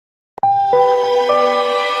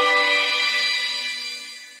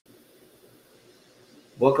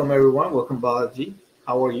Welcome everyone. Welcome Balaji.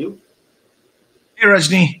 How are you? Hey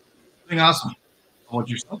Rajni, doing awesome. How about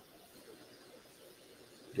yourself?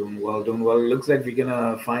 Doing well. Doing well. Looks like we're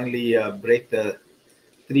gonna finally break the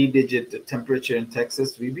three-digit temperature in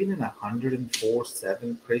Texas. We've been in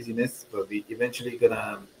 104.7 craziness, but we eventually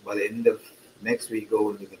gonna by the end of next week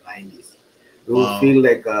go into the 90s. We will Wow. feel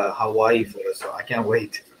like Hawaii for us. So I can't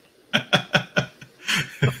wait.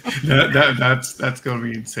 That's gonna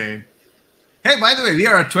be insane. Hey, by the way, we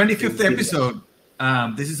are our So 25th it's been episode.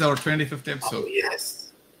 This is our 25th oh episode,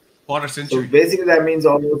 yes. quarter So century. basically that means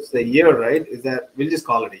almost a year, right? Is that we'll just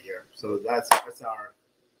call it a year. So that's our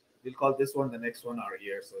we'll call this one the next one our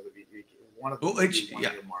year. So that we one of them Oh, will be one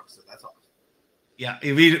yeah, year mark. So that's awesome. yeah.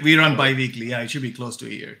 We run All right. bi-weekly. Yeah, it should be close to a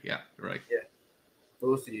year. Yeah, you're right. Yeah.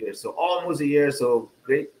 Close to a year. So almost a year. So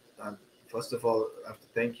great. Uh, First of all, I have to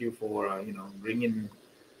thank you for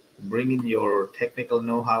bringing your technical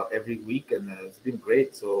know-how every week, and it's been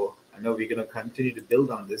great. So I know we're gonna continue to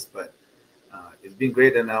build on this, but it's been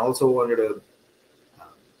great. And I also wanted to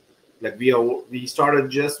um, like we started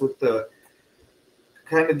just with the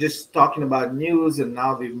kind of just talking about news, and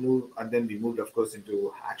now we moved, and then we moved, of course,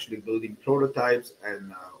 into actually building prototypes.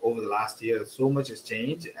 And over the last year, so much has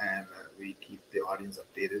changed, and we keep the audience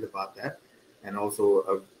updated about that. And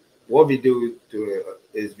also, what we do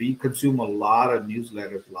is we consume a lot of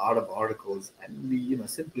newsletters, a lot of articles, and we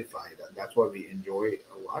simplify that. That's what we enjoy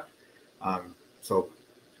a lot. So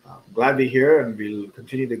glad we're here, and we'll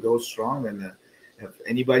continue to go strong. And if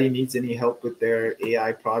anybody needs any help with their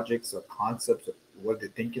AI projects or concepts of what they're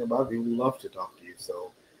thinking about, we would love to talk to you.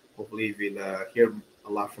 So hopefully we'll hear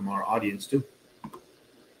a lot from our audience too.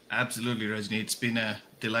 Absolutely, Rajni. It's been a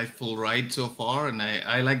delightful ride so far, and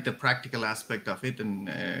I like the practical aspect of it. And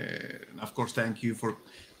of course, thank you for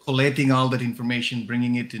collating all that information,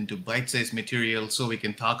 bringing it into bite-sized material, so we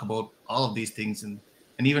can talk about all of these things and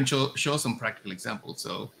even show some practical examples.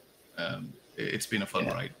 So it's been a fun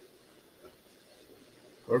Yeah, ride.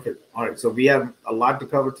 perfect. All right, so we have a lot to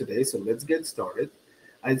cover today, so let's get started.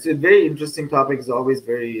 It's a very interesting topic. It's always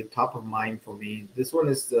very top of mind for me. This one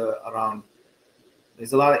is around.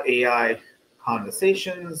 There's a lot of AI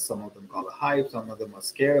conversations. Some of them call it hype. Some of them are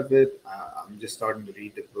scared of it. I'm just starting to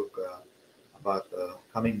read the book about the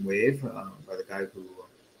coming wave by the guy who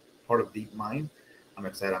part of DeepMind. I'm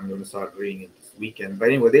excited. I'm going to start reading it this weekend. But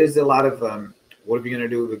anyway, there's a lot of what are we going to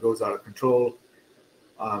do if it goes out of control?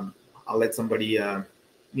 Um, I'll let somebody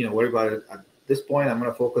worry about it. At this point, I'm going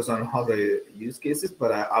to focus on all the use cases,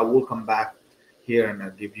 but I will come back here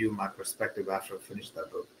and give you my perspective after I finish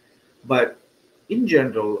that book. But in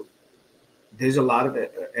general, there's a lot of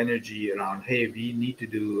energy around, hey, we need to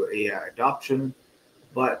do AI adoption,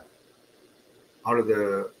 but out of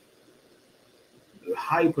the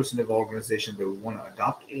high percent of organizations that want to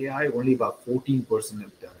adopt AI, only about 14%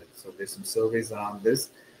 have done it. So there's some surveys around this.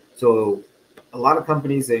 So a lot of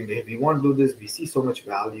companies saying, if we want to do this, we see so much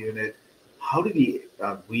value in it. How do we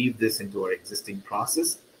weave this into our existing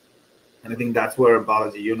process? And I think that's where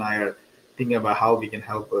Balaji, you and I are thinking about how we can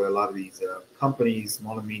help a lot of these companies,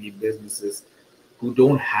 small and medium businesses who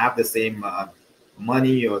don't have the same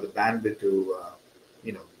money or the bandwidth to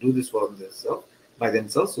do this for themselves by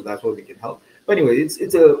themselves. So that's what we can help. But anyway,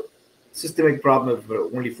 it's a systemic problem of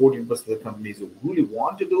only 14% of the companies who really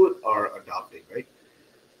want to do it are adopting, right?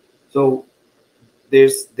 So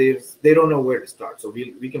there's they don't know where to start. So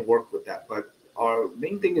we can work with that. But our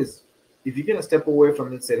main thing is if you're gonna step away from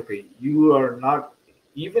it and say, okay, you are not,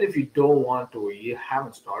 even if you don't want to or you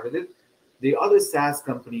haven't started it, the other SaaS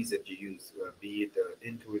companies that you use, be it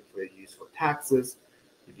Intuit for use for taxes,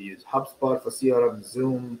 if you use HubSpot for CRM,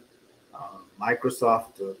 Zoom,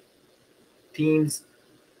 Microsoft Teams,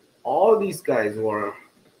 all these guys who are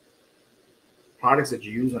products that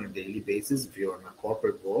you use on a daily basis, if you're in a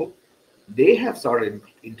corporate world, they have started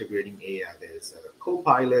integrating AI. There's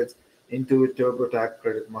Copilot, Intuit, TurboTax,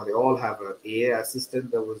 Credit Karma. They all have an AI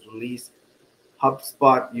assistant that was released.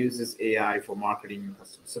 HubSpot uses AI for marketing and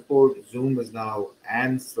customer support. Zoom is now,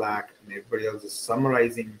 and Slack, and everybody else is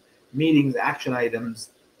summarizing meetings, action items,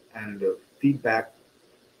 and feedback.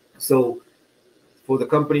 So for the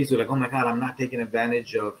companies who are like, oh my God, I'm not taking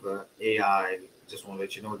advantage of AI, just want to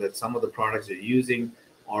let you know that some of the products you're using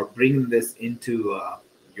are bringing this into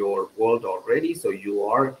your world already. So you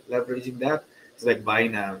are leveraging that. It's like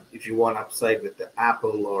buying if you want upside with the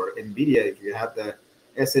Apple or Nvidia, if you have the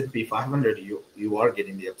S&P 500, you are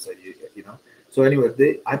getting the upside, So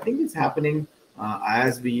anyway, I think it's happening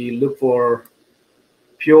as we look for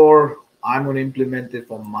pure, I'm going to implement it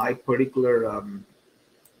for my particular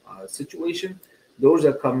situation. Those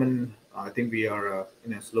are coming. I think we are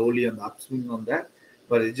slowly on the upswing on that.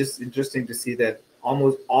 But it's just interesting to see that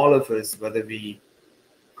almost all of us, whether we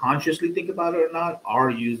consciously think about it or not, are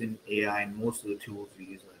using AI in most of the tools we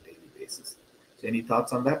use on a daily basis. So, any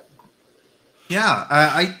thoughts on that? Yeah,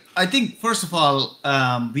 I think first of all,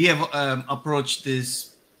 we have approached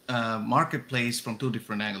this marketplace from two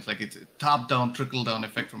different angles. Like it's a top-down, trickle-down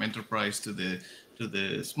effect from enterprise to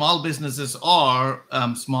the small businesses, or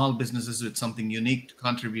small businesses with something unique to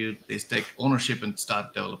contribute. They take ownership and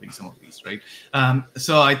start developing some of these, right?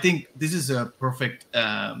 So I think this is a perfect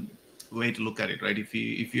way to look at it, right? If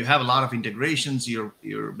you have a lot of integrations,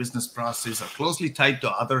 your business processes are closely tied to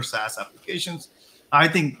other SaaS applications. I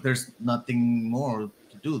think there's nothing more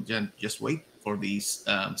to do than just wait for these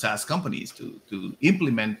SaaS companies to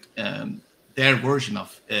implement their version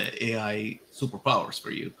of AI superpowers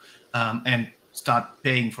for you, and start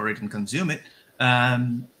paying for it and consume it.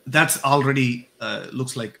 That's already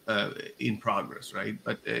looks like in progress, right?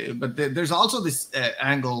 But there's also this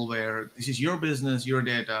angle where this is your business, your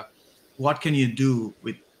data. What can you do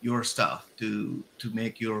with your stuff to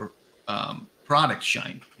make your product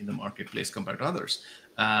shine in the marketplace compared to others?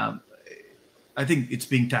 Um, I think it's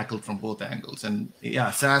being tackled from both angles, and yeah,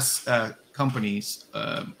 SaaS companies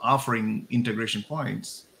offering integration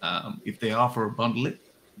points. If they offer bundle it,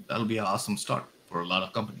 that'll be an awesome start for a lot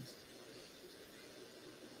of companies.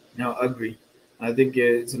 No, agree. I think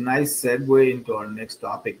it's a nice segue into our next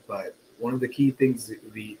topic. But one of the key things that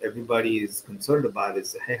we everybody is concerned about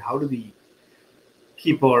is, hey, how do we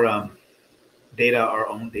keep our data, our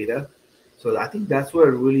own data? So I think that's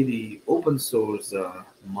where really the open source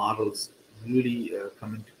models really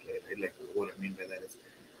come into play. Right? Like what I mean by that is,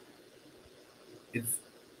 it's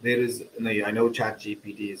there is. I know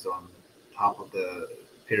ChatGPT is on top of the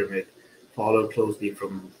pyramid, followed closely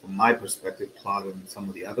from my perspective, Claude and some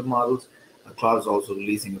of the other models. Claude is also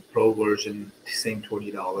releasing a pro version, same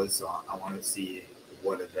 $20. So I want to see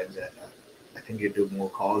what it does. I think you do more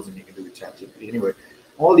calls than you can do with ChatGPT. Anyway,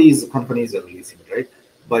 all these companies are releasing it, right?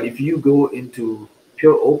 But if you go into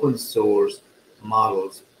pure open source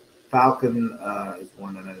models, Falcon is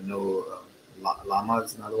one, and I know Llama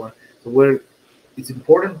is another one. So where it's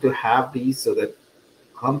important to have these so that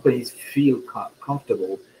companies feel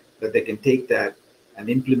comfortable that they can take that and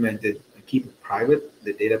implement it and keep it private,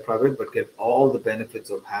 the data private, but get all the benefits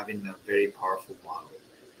of having a very powerful model.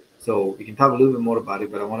 So we can talk a little bit more about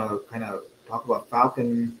it, but I want to kind of talk about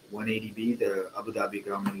Falcon 180B. The Abu Dhabi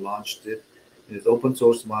government launched it in its open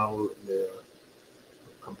source model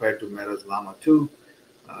compared to Meta's Llama 2.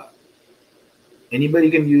 Uh,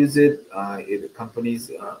 Anybody can use it. If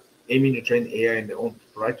companies aiming to train AI in their own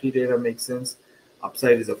proprietary data makes sense.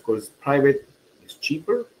 Upside is, of course, private. It's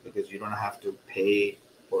cheaper because you don't have to pay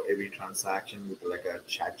for every transaction with like a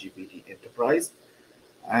ChatGPT enterprise.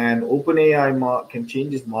 And OpenAI can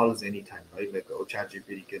change its models anytime, right? Like, oh,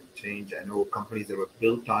 ChatGPT can change. I know companies that were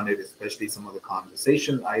built on it, especially some of the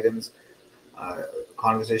conversation items,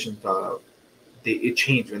 conversations, it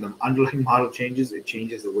changes. When the underlying model changes, it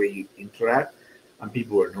changes the way you interact, and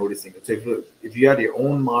people are noticing it. So if you had your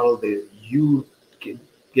own model, that you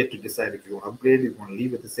get to decide if you want to upgrade, if you want to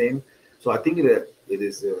leave it the same. So I think it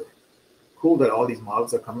is cool that all these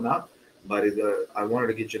models are coming out. But I wanted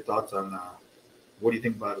to get your thoughts on what do you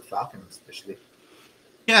think about the Falcon, especially?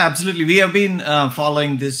 Yeah, absolutely. We have been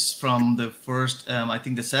following this from the first, I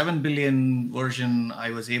think the 7 billion version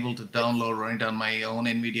I was able to download right on my own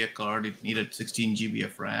NVIDIA card. It needed 16 GB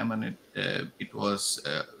of RAM, and it was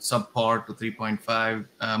subpar to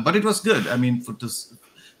 3.5, but it was good. I mean,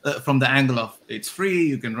 from the angle of it's free,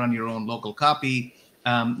 you can run your own local copy.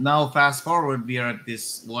 Now, fast forward, we are at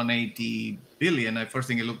this 180 billion. First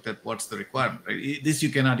thing I looked at, what's the requirement, right? This you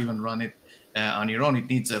cannot even run it on your own. It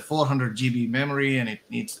needs a 400 GB memory, and it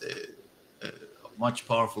needs a much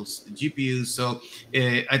powerful GPU. So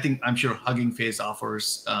I'm sure Hugging Face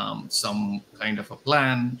offers some kind of a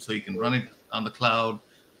plan so you can run it on the cloud.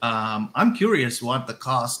 I'm curious what the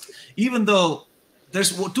cost, even though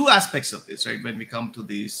there's two aspects of this, right? When we come to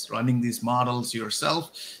these running these models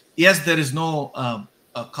yourself, yes, there is no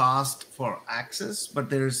a cost for access, but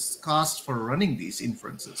there's cost for running these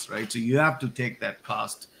inferences, right? So you have to take that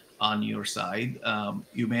cost on your side.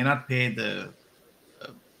 You may not pay uh,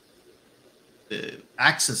 the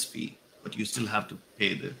access fee, but you still have to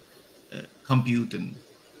pay the compute and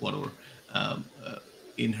whatever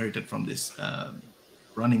inherited from this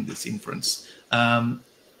running this inference.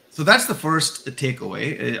 So that's the first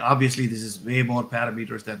takeaway. Obviously, this is way more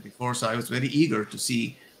parameters than before, so I was very eager to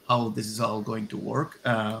see how this is all going to work.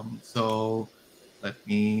 So let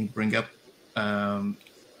me bring up.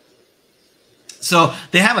 So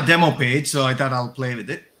they have a demo page, so I thought I'll play with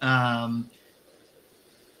it.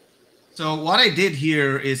 So what I did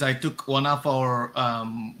here is I took one of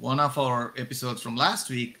our episodes from last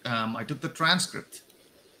week. I took the transcript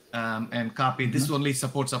and copied. This only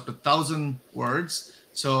supports up to 1,000 words.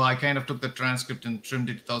 So I kind of took the transcript and trimmed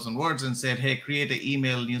it to 1,000 words and said, hey, create an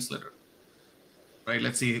email newsletter. Right?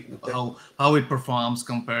 Let's see how it performs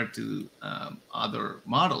compared to other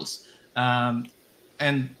models. And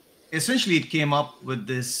essentially, it came up with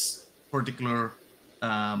this particular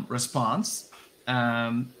response.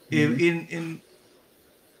 In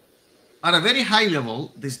at a very high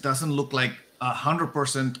level, this doesn't look like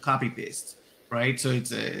 100% copy paste, right? So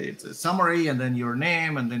it's a summary, and then your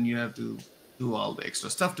name, and then you have to do all the extra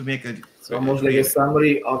stuff to make it. So almost like a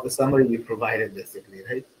summary of the summary we provided, basically,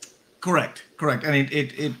 right? Correct. And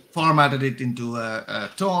it formatted it into a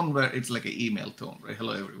tone where it's like an email tone, right?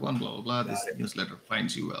 Hello, everyone, blah, blah, blah. This newsletter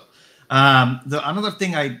finds you well. Another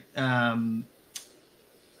thing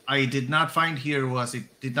I did not find here was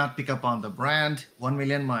it did not pick up on the brand 1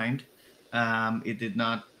 Million Mind. It did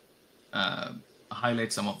not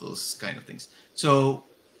highlight some of those kind of things. So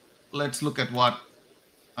let's look at what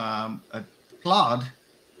a Claude,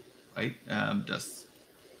 right, does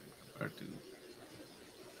compared to.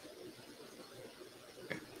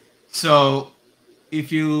 Okay. So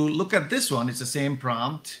if you look at this one, it's the same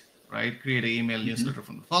prompt, right? Create an email newsletter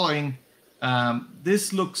from the following.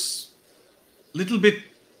 This looks a little bit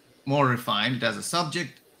more refined. It has a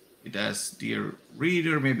subject. It has dear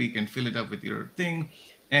reader. Maybe you can fill it up with your thing.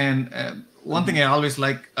 And one thing I always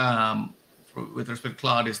like with respect to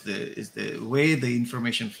Claude is the way the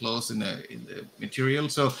information flows in the material.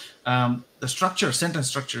 So the structure, sentence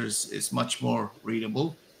structure is much more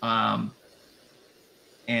readable.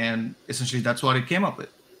 And essentially that's what it came up with.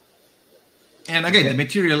 And again, the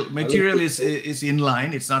material is in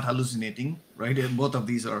line. It's not hallucinating, right? And both of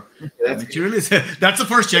these are material. That's the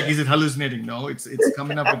first check. Is it hallucinating? No, it's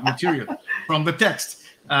coming up with material from the text.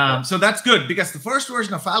 So that's good, because the first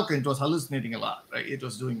version of Falcon, it was hallucinating a lot, right? It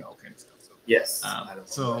was doing all kinds of stuff. So, yes.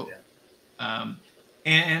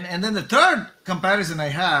 And then the third comparison I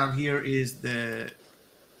have here is this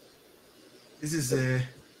is a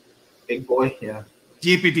big boy, yeah.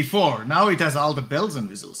 GPT-4. Now it has all the bells and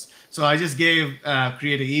whistles. So I just gave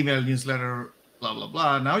create an email newsletter, blah, blah,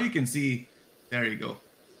 blah. Now you can see, there you go.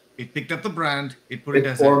 It picked up the brand. It put it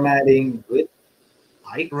as formatting with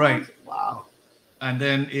icons. Right. Wow. And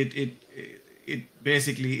then it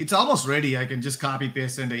basically, it's almost ready. I can just copy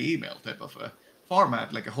paste send an email type of a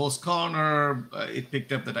format, like a host corner. It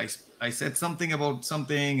picked up that I said something about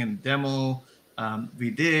something and demo. We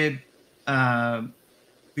did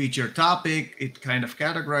feature topic. It kind of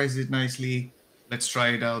categorized it nicely. Let's try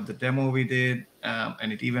it out. The demo we did,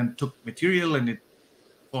 and it even took material and it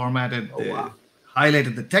formatted,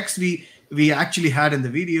 highlighted the text we actually had in the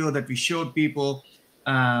video that we showed people,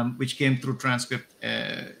 which came through transcript.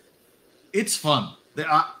 It's fun.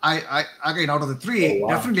 I again, out of the three,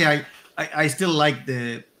 definitely I still like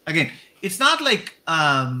again. It's not like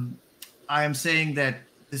I am saying that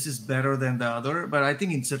this is better than the other, but I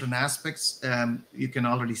think in certain aspects you can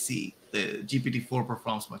already see the GPT-4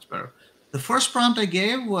 performs much better. The first prompt I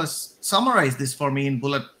gave was summarize this for me in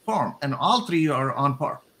bullet form, and all three are on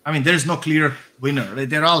par. I mean, there's no clear winner.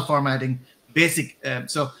 They're all formatting basic.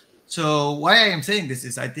 So why I am saying this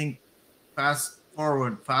is I think fast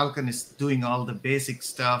forward, Falcon is doing all the basic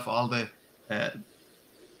stuff, all the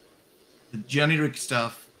generic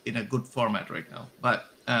stuff in a good format right now. But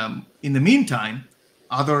in the meantime,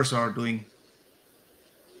 others are doing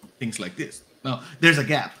things like this. Now there's a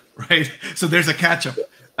gap, right? So there's a catch up.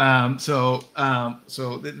 So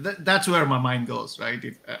that's where my mind goes, right?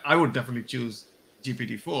 I would definitely choose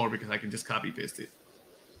GPT-4 because I can just copy paste it.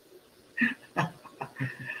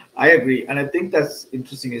 I agree. And I think that's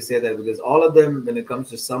interesting you say that, because all of them, when it comes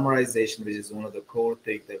to summarization, which is one of the core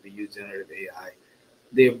things that we use generative AI,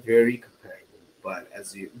 they're very comparable.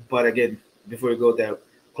 But again, before we go there,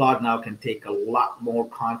 Claude now can take a lot more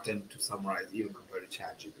content to summarize, even compared to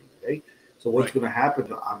ChatGPT, right? So what's going to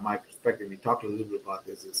happen, on my perspective, we talked a little bit about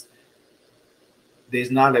this, is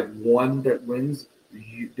there's not like one that wins.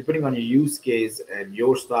 Depending on your use case and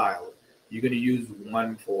your style, you're going to use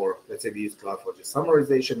one for, let's say we use Claude for just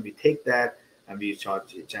summarization. We take that and we use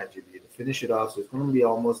ChatGPT to finish it off. So it's going to be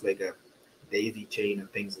almost like a daisy chain of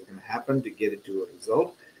things that are going to happen to get it to a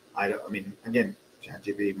result. I mean, again,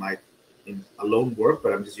 ChatGPT might alone work,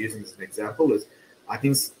 but I'm just using this as an example. I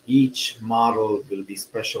think each model will be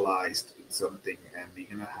specialized in something, and we're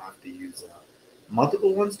going to have to use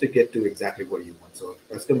multiple ones to get to exactly what you want. So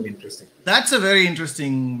that's going to be interesting. That's a very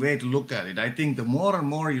interesting way to look at it. I think the more and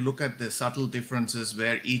more you look at the subtle differences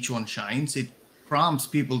where each one shines, it prompts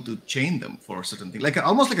people to chain them for a certain thing, like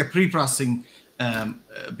almost like a pre-processing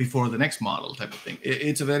before the next model type of thing.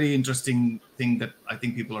 It's a very interesting thing that I think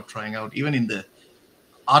people are trying out, even in the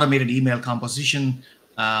automated email composition.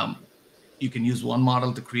 You can use one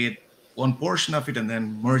model to create one portion of it and then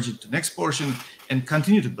merge it to next portion and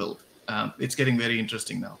continue to build. It's getting very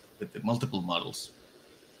interesting now with the multiple models.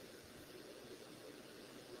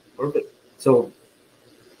 Perfect. So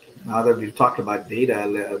now that we've talked about data,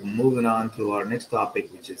 moving on to our next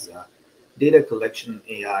topic, which is data collection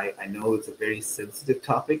AI. I know it's a very sensitive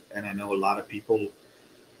topic, and I know a lot of people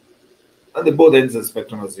on the both ends of the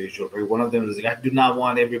spectrum as usual, right? One of them is like, I do not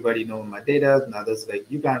want everybody knowing my data. And others like,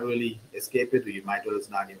 you can't really escape it, or you might as well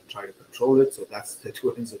not even try to control it. So that's the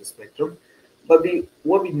two ends of the spectrum. But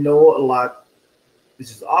what we know a lot,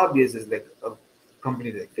 which is obvious, is like a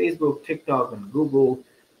company like Facebook, TikTok, and Google,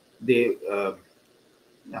 they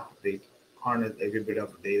they harness every bit of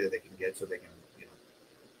data they can get so they can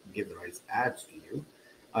give the right ads to you.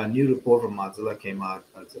 A new report from Mozilla came out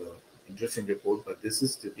as an interesting report, but this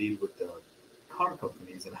is to deal with the car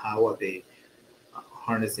companies and how are they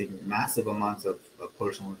harnessing massive amounts of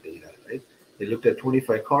personal data, right? They looked at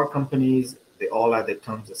 25 car companies. They all had their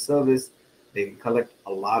terms of service. They can collect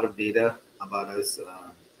a lot of data about us,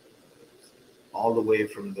 all the way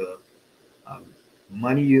from the um,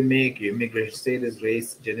 money you make, your immigration status,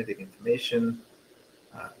 race, genetic information,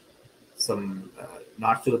 some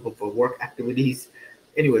not suitable for work activities.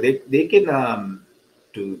 Anyway, they can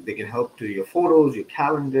they can help to your photos, your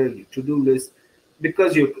calendar, your to-do list,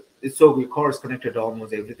 because your car is connected to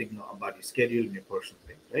almost everything about your schedule and your personal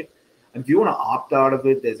things, right? And if you want to opt out of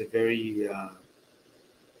it, there's a very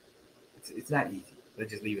it's not easy.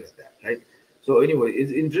 Let's just leave it at that, right? So anyway,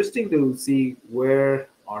 it's interesting to see where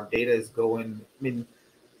our data is going. I mean,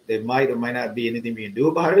 there might or might not be anything we can do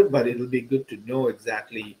about it, but it'll be good to know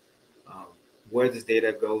exactly um, where this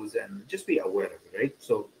data goes and just be aware of it, right?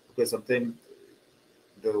 So because something,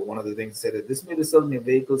 one of the things said that this may result in a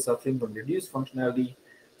vehicle suffering from reduced functionality,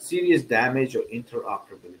 serious damage, or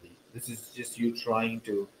interoperability. This is just you trying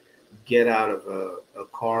to get out of a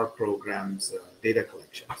car program's data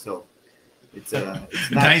collection. So it's not,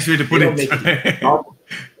 Nice way to put they don't it. make it.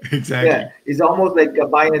 Exactly. Yeah, it's almost like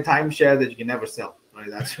buying a timeshare that you can never sell, right?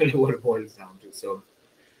 That's really what it boils down to.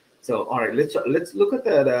 So all right, let's look at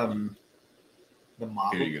that the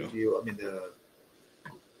model Here you go. view. I mean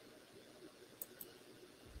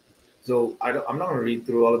so I'm not going to read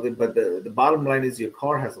through all of it, but the bottom line is your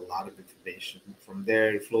car has a lot of information. From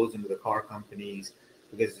there, it flows into the car companies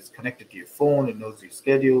because it's connected to your phone. It knows your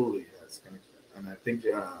schedule. And I think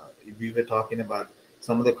we were talking about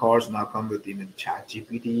some of the cars now come with even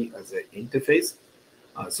ChatGPT as an interface.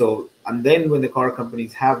 And then when the car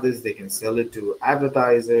companies have this, they can sell it to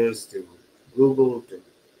advertisers, to Google,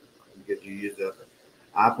 because you use the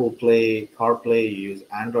Apple Play, CarPlay, you use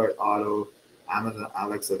Android Auto, Amazon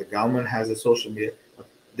Alexa. The government has a social media.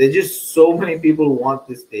 There's just so many people want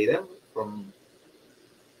this data from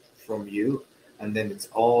you, and then it's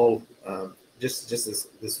all just this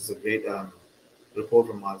is a great report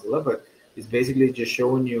from Mozilla, but it's basically just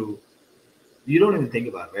showing you don't even think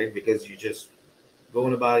about it, right? Because you just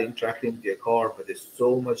going about interacting with your car, but there's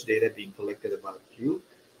so much data being collected about you.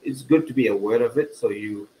 It's good to be aware of it, so if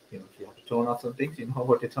you have to turn off some things, you know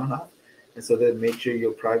what to turn off, and so then make sure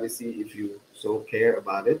your privacy, if you so care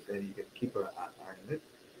about it, then you can keep an eye on it.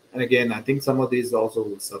 And again, I think some of these also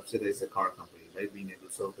will subsidize the car company, right? Being able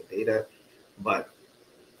to sell the data, but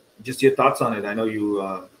just your thoughts on it. I know you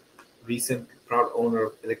recent proud owner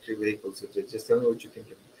of electric vehicles, so just tell me what you think.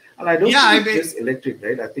 And I don't think it's just electric,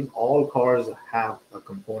 right? I think all cars have a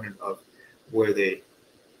component of where they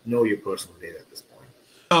know your personal data at this point.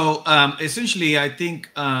 So essentially, I think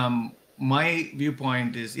my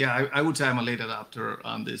viewpoint is, I would say I'm a late adopter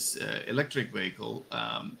on this electric vehicle,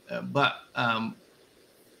 but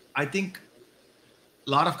I think a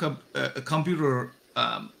lot of computer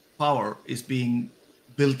power is being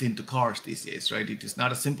built into cars these days, right? It is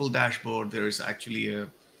not a simple dashboard. There is actually a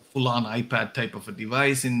full-on iPad type of a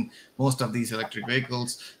device in most of these electric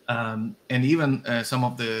vehicles. And even some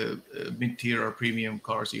of the mid-tier or premium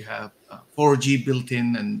cars, you have 4G built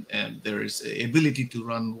in, and there is a ability to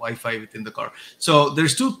run Wi-Fi within the car. So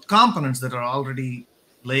there's two components that are already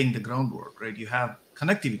laying the groundwork, right? You have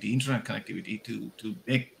connectivity, internet connectivity to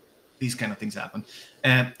make these kind of things happen.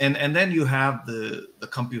 And then you have the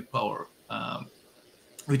compute power,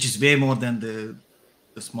 which is way more than the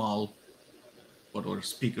small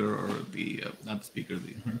speaker, or the not the speaker,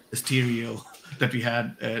 the stereo that we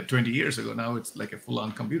had 20 years ago. Now it's like a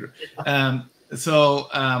full-on computer.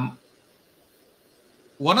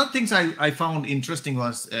 One of the things I found interesting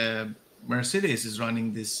was Mercedes is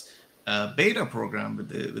running this beta program with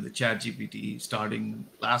the ChatGPT starting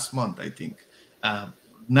last month, I think.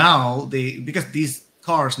 Now because these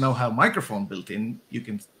cars now have microphone built in, you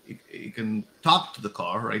can talk to the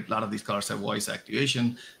car, right? A lot of these cars have voice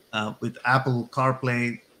activation. With Apple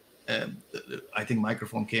CarPlay, I think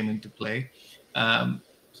microphone came into play.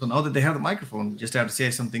 So now that they have the microphone, just have to say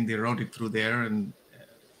something, they wrote it through there, and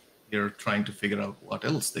they're trying to figure out what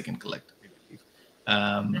else they can collect, I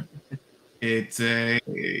believe. It's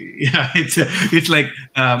yeah, it's like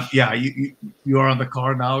yeah, you are on the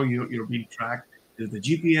car now. You're being tracked to the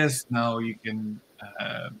GPS. Now you can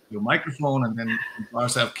your microphone, and then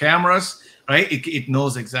cars have cameras, right? It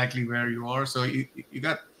knows exactly where you are. So you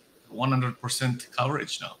got 100%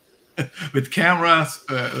 coverage now with cameras,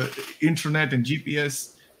 internet, and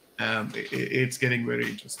GPS. It's getting very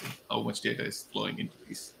interesting how much data is flowing into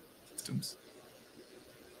these systems.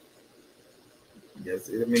 Yes,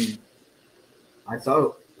 I mean, I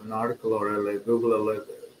saw an article or a Google alert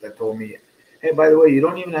that told me, hey, by the way, you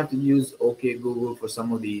don't even have to use OK Google for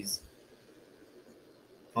some of these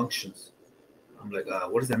functions. I'm like,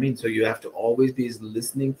 what does that mean? So you have to always be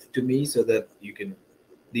listening to me so that you can,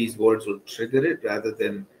 these words will trigger it rather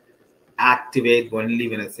than activate only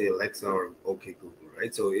when I say Alexa or OK Google,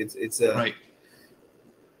 right? So it's a, Right.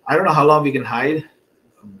 I don't know how long we can hide,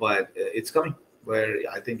 but it's coming where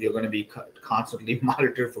I think you're going to be constantly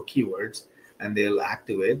monitored for keywords and they'll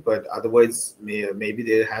activate. But otherwise, maybe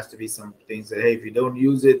there has to be some things that, hey, if you don't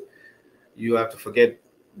use it, you have to forget,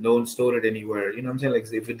 don't store it anywhere. You know what I'm saying?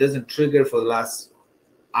 Like if it doesn't trigger for the last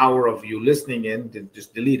hour of you listening in, then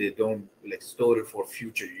just delete it. Don't like store it for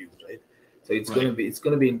future use, right? So it's Right.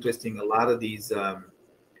 going to be interesting. A lot of these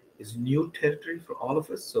is new territory for all of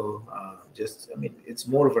us. So I mean, it's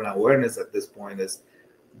more of an awareness at this point. As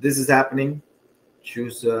this is happening,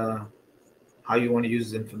 choose how you want to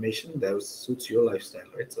use information that suits your lifestyle,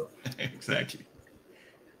 right? So Exactly.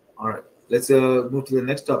 all right, let's move to the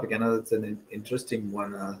next topic. I know that's an interesting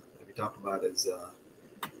one that we talked about is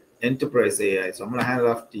enterprise AI. So I'm going to hand it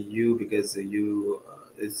off to you because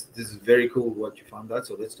this is very cool what you found out.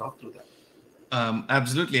 So let's talk through that.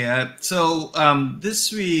 Absolutely. So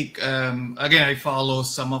this week, again, I follow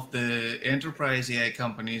some of the enterprise AI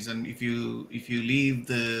companies, and if you leave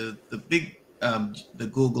the big the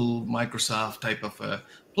Google, Microsoft type of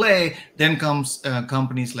play, then comes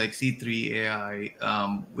companies like C3 AI,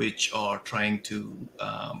 which are trying to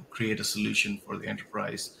create a solution for the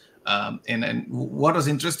enterprise. And what was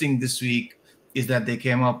interesting this week is that they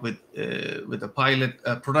came up with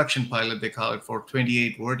a production pilot. They call it for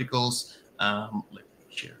 28 verticals. Let me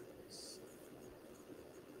share this.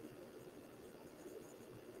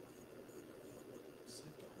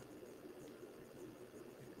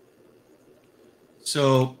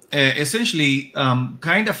 So essentially,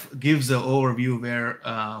 kind of gives an overview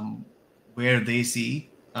where they see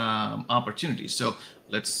opportunities. So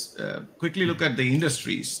let's quickly look at the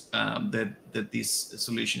industries that these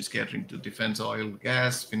solutions catering to: defense, oil,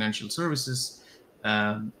 gas, financial services,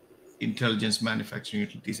 intelligence, manufacturing,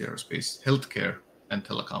 utilities, aerospace, healthcare, and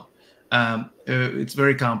telecom. It's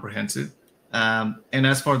very comprehensive. And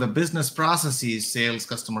as for the business processes, sales,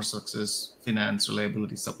 customer success, finance,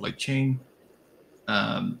 reliability, supply chain,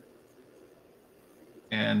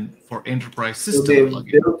 and for enterprise So system they've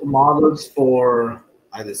plugin. built models for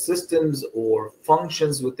either systems or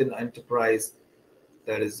functions within enterprise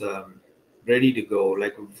that is ready to go.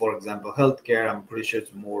 Like for example, healthcare. I'm pretty sure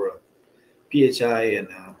it's more PHI and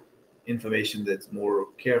information that's more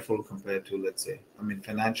careful compared to, let's say, I mean, the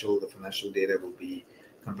financial data will be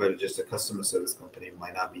compared to just a customer service company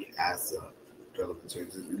might not be as relevant. So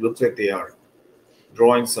it looks like they are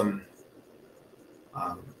drawing some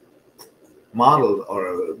um, model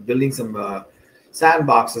or building some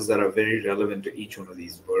sandboxes that are very relevant to each one of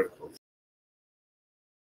these verticals.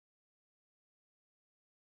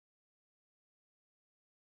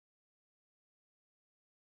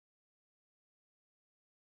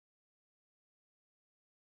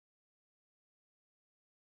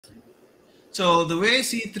 So the way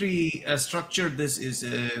C3 structured this is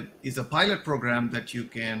a pilot program that you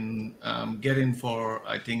can get in for,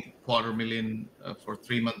 I think, $250,000 for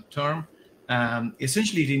 3-month term.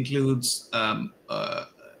 Essentially, it includes a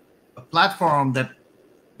platform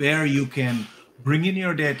where you can bring in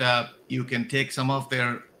your data. You can take some of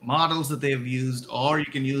their models that they've used, or you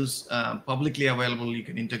can use publicly available. You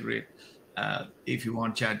can integrate if you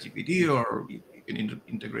want ChatGPT, or you can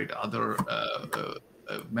integrate other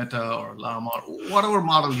Meta or Llama, or whatever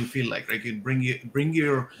model you feel like. Right? You can bring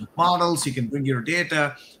your models. You can bring your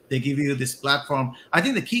data. They give you this platform. I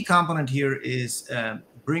think the key component here is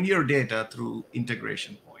bring your data through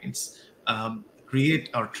integration points. create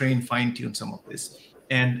or train, fine tune some of this,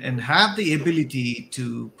 and have the ability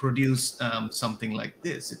to produce something like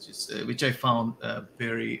this, which I found a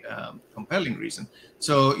very compelling reason.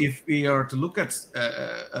 So if we are to look at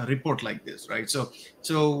a report like this, right? So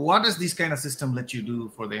what does this kind of system let you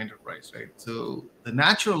do for the enterprise, right? So the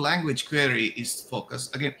natural language query is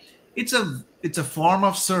focused. Again, it's a form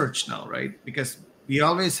of search now, right? Because we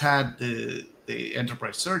always had the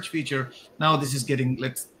enterprise search feature. Now this is getting,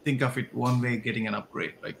 let's think of it one way, getting an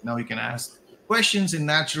upgrade. Like now you can ask questions in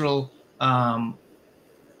natural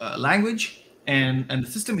language, and the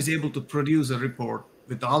system is able to produce a report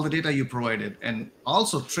with all the data you provided, and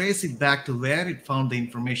also trace it back to where it found the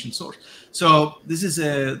information source. So this is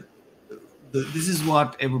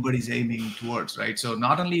what everybody's aiming towards, right? So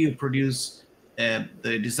not only you produce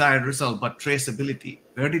the desired result, but traceability.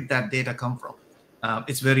 Where did that data come from?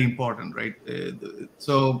 It's very important, right?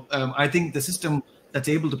 I think the system that's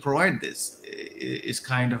able to provide this is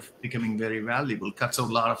kind of becoming very valuable. Cuts out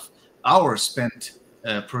a lot of hours spent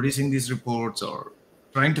producing these reports or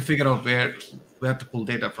trying to figure out where to pull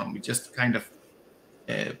data from. We just kind of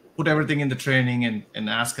put everything in the training and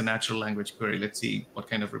ask a natural language query. Let's see what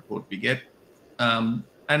kind of report we get.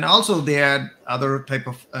 And also they add other type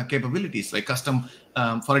of capabilities like custom.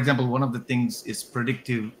 For example, one of the things is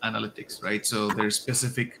predictive analytics, right? So there's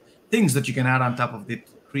specific things that you can add on top of it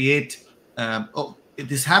to create. If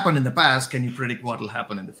this happened in the past, can you predict what will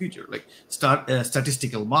happen in the future? Like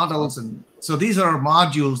statistical models. And so these are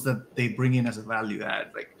modules that they bring in as a value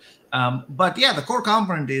add, right? But yeah, the core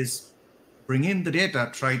component is bring in the data,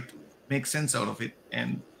 try to make sense out of it,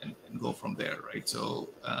 and go from there, right? So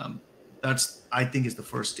that's, I think, is the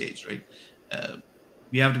first stage, right?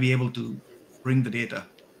 We have to be able to bring the data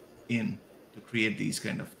in to create these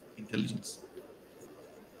kind of intelligence.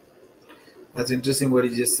 That's interesting what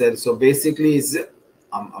you just said. So basically,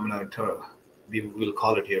 I'm gonna we will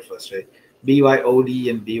call it here first, right? BYOD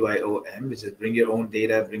and BYOM, which is bring your own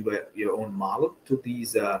data, bring your own model to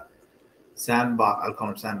these sandbox. I'll call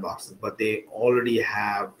them sandboxes, but they already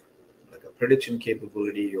have like a prediction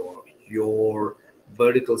capability or your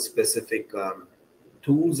vertical specific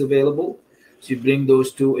tools available. So you bring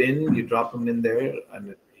those two in, you drop them in there,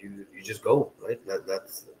 and you just go, right?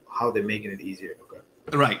 That's how they're making it easier.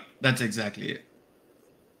 Okay. Right. That's exactly it.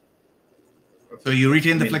 So you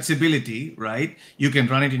retain the flexibility, right? You can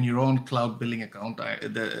run it in your own cloud billing account.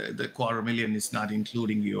 The $250,000 is not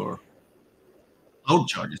including your cloud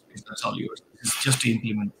charges, because that's all yours. It's just to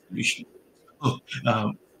implement the solution.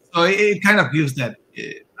 So it kind of gives that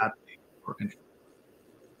for control.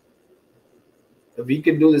 We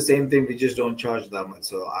can do the same thing. We just don't charge that much.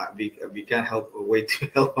 So we can't wait to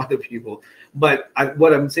help other people. But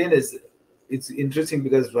what I'm saying is, it's interesting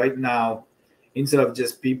because right now, instead of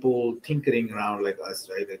just people tinkering around like us,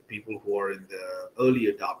 right, like people who are in the early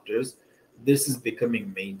adopters, this is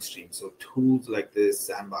becoming mainstream. So tools like this,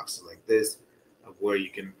 sandboxes like this, where you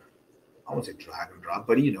can, I won't say drag and drop,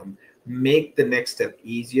 but make the next step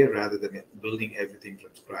easier rather than building everything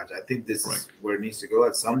from scratch. I think this is where it needs to go.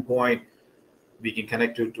 At some point, we can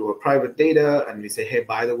connect it to a private data, and we say, hey,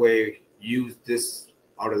 by the way, use this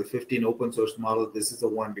out of the 15 open source models. This is the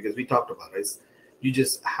one, because we talked about it. You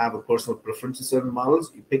just have a personal preference to certain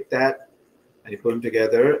models. You pick that and you put them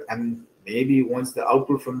together. And maybe once the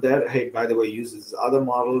output from that, hey, by the way, use this other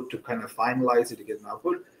model to kind of finalize it to get an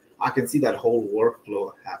output. I can see that whole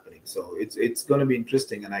workflow happening. So it's going to be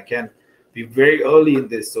interesting, and I can be very early in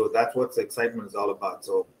this. So that's what the excitement is all about.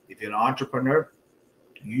 So if you're an entrepreneur,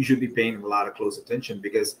 you should be paying a lot of close attention,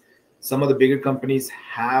 because some of the bigger companies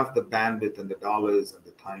have the bandwidth and the dollars and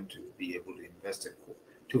the time to be able to invest in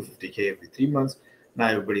 $250K every 3 months.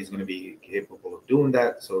 Not everybody's going to be capable of doing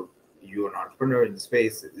that. So you're an entrepreneur in the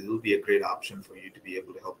space, it will be a great option for you to be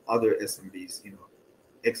able to help other SMBs,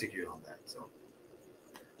 execute on that. So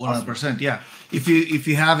 100%, yeah. If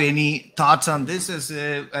you have any thoughts on this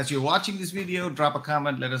as you're watching this video, drop a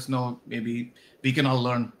comment. Let us know. Maybe we can all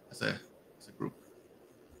learn as a group.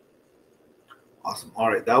 Awesome. All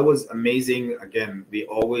right, that was amazing. Again, we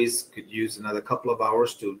always could use another couple of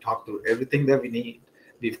hours to talk through everything that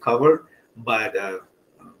we've covered, but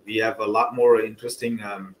we have a lot more interesting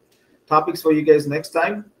topics for you guys next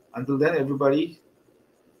time. Until then, everybody,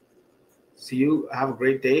 see you. Have a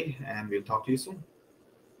great day, and we'll talk to you soon.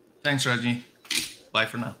 Thanks, Rajni. Bye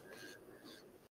for now.